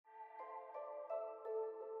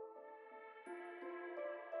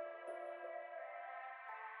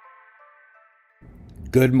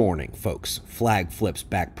Good morning, folks. Flag flips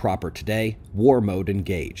back proper today. War mode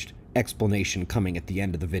engaged. Explanation coming at the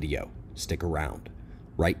end of the video. Stick around.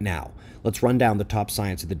 Right now, let's run down the top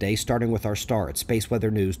science of the day, starting with our star at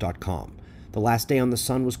spaceweathernews.com. The last day on the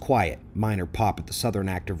sun was quiet, minor pop at the southern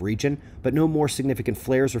active region, but no more significant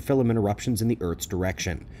flares or filament eruptions in the Earth's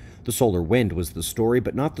direction. The solar wind was the story,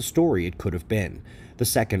 but not the story it could have been. The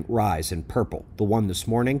second rise in purple, the one this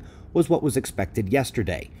morning, was what was expected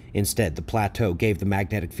yesterday. Instead, the plateau gave the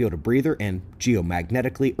magnetic field a breather, and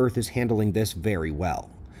geomagnetically, Earth is handling this very well.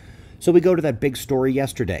 So we go to that big story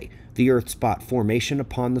yesterday, the Earth spot formation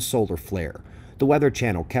upon the solar flare. The Weather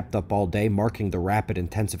Channel kept up all day, marking the rapid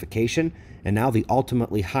intensification, and now the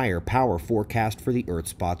ultimately higher power forecast for the Earth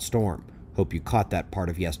spot storm. Hope you caught that part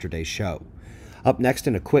of yesterday's show. Up next,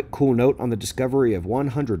 in a quick cool note on the discovery of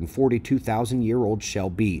 142,000-year-old shell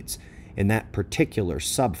beads. In that particular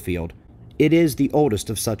subfield, it is the oldest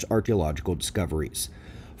of such archaeological discoveries.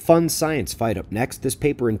 Fun science fight up next. This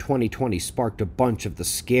paper in 2020 sparked a bunch of the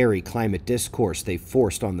scary climate discourse they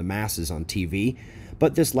forced on the masses on TV,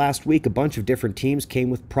 but this last week a bunch of different teams came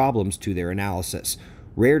with problems to their analysis.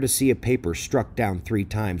 Rare to see a paper struck down 3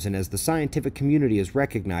 times, and as the scientific community is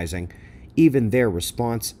recognizing, even their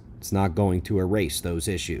response, it's not going to erase those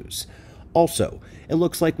issues. Also, it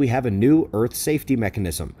looks like we have a new Earth safety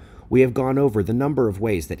mechanism. We have gone over the number of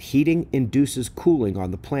ways that heating induces cooling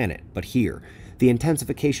on the planet, but here, the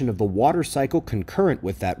intensification of the water cycle concurrent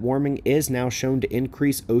with that warming is now shown to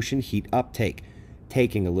increase ocean heat uptake,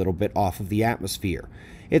 taking a little bit off of the atmosphere.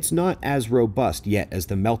 It's not as robust yet as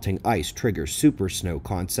the melting ice triggers super snow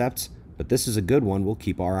concepts, but this is a good one we'll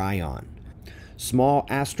keep our eye on. Small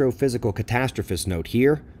astrophysical catastrophist note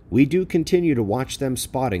here. We do continue to watch them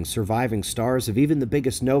spotting surviving stars of even the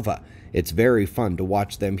biggest nova. It's very fun to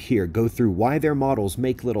watch them here go through why their models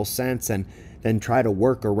make little sense and then try to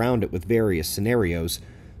work around it with various scenarios.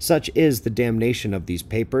 Such is the damnation of these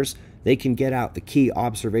papers. They can get out the key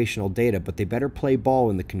observational data, but they better play ball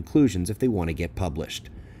in the conclusions if they want to get published.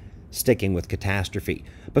 Sticking with catastrophe,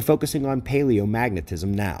 but focusing on paleomagnetism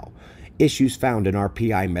now. Issues found in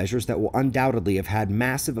RPI measures that will undoubtedly have had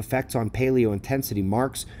massive effects on paleo-intensity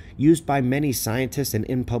marks used by many scientists and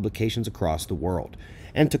in publications across the world.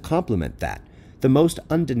 And to complement that, the most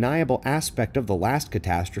undeniable aspect of the last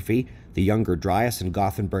catastrophe, the Younger Dryas and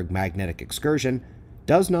Gothenburg magnetic excursion,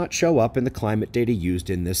 does not show up in the climate data used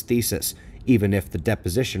in this thesis, even if the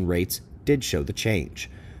deposition rates did show the change.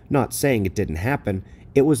 Not saying it didn't happen,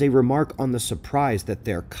 it was a remark on the surprise that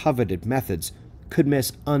their coveted methods could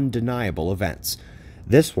miss undeniable events.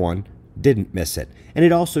 This one didn't miss it, and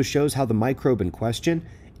it also shows how the microbe in question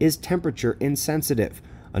is temperature insensitive,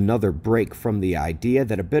 another break from the idea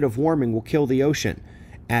that a bit of warming will kill the ocean.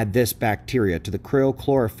 Add this bacteria to the krill,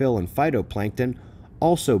 chlorophyll, and phytoplankton,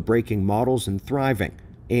 also breaking models and thriving,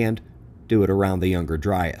 and do it around the Younger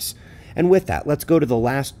Dryas. And with that, let's go to the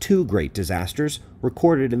last 2 great disasters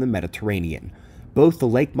recorded in the Mediterranean. Both the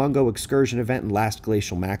Lake Mungo excursion event and last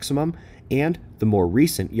glacial maximum and the more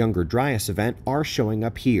recent Younger Dryas event are showing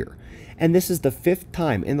up here. And this is the 5th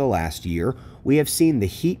time in the last year we have seen the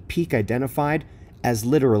heat peak identified as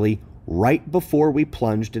literally right before we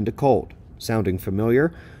plunged into cold. Sounding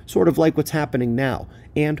familiar? Sort of like what's happening now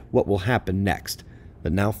and what will happen next.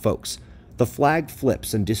 But now, folks, the flag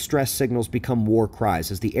flips and distress signals become war cries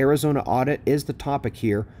as the Arizona audit is the topic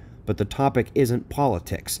here, but the topic isn't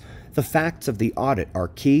politics. The facts of the audit are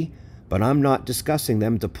key, but I'm not discussing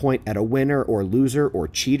them to point at a winner or loser or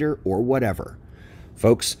cheater or whatever.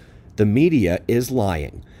 Folks, the media is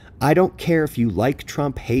lying. I don't care if you like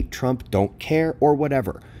Trump, hate Trump, don't care, or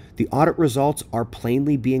whatever. The audit results are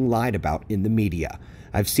plainly being lied about in the media.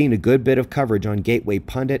 I've seen a good bit of coverage on Gateway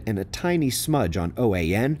Pundit and a tiny smudge on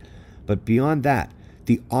OAN, but beyond that,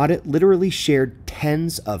 the audit literally shared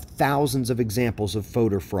tens of thousands of examples of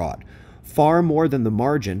voter fraud, far more than the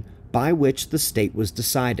margin by which the state was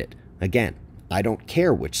decided. Again, I don't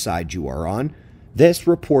care which side you are on. This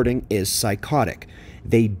reporting is psychotic.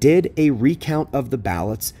 They did a recount of the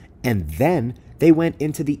ballots, and then they went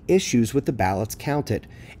into the issues with the ballots counted.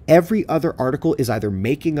 Every other article is either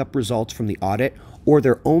making up results from the audit or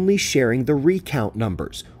they're only sharing the recount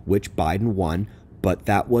numbers, which Biden won, but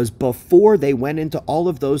that was before they went into all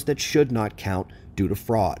of those that should not count due to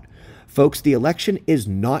fraud. Folks, the election is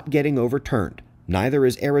not getting overturned. Neither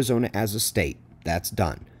is Arizona as a state. That's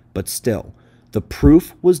done. But still, the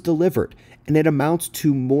proof was delivered, and it amounts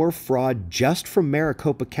to more fraud just from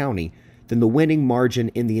Maricopa County than the winning margin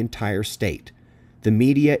in the entire state. The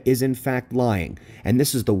media is in fact lying, and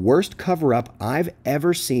this is the worst cover-up I've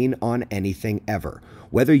ever seen on anything ever.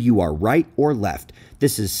 Whether you are right or left,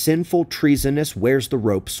 this is sinful, treasonous, where's the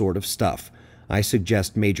rope sort of stuff. I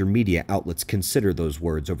suggest major media outlets consider those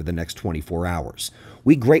words over the next 24 hours.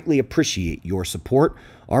 We greatly appreciate your support.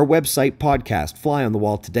 Our website, podcast, Fly on the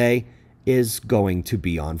Wall Today, is going to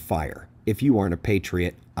be on fire. If you aren't a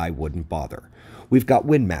patriot, I wouldn't bother. We've got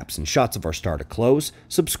wind maps and shots of our star to close.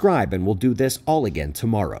 Subscribe and we'll do this all again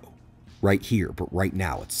tomorrow. Right here, but right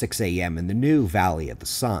now at 6 a.m. in the new Valley of the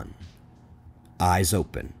Sun. Eyes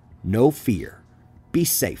open. No fear. Be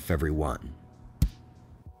safe, everyone.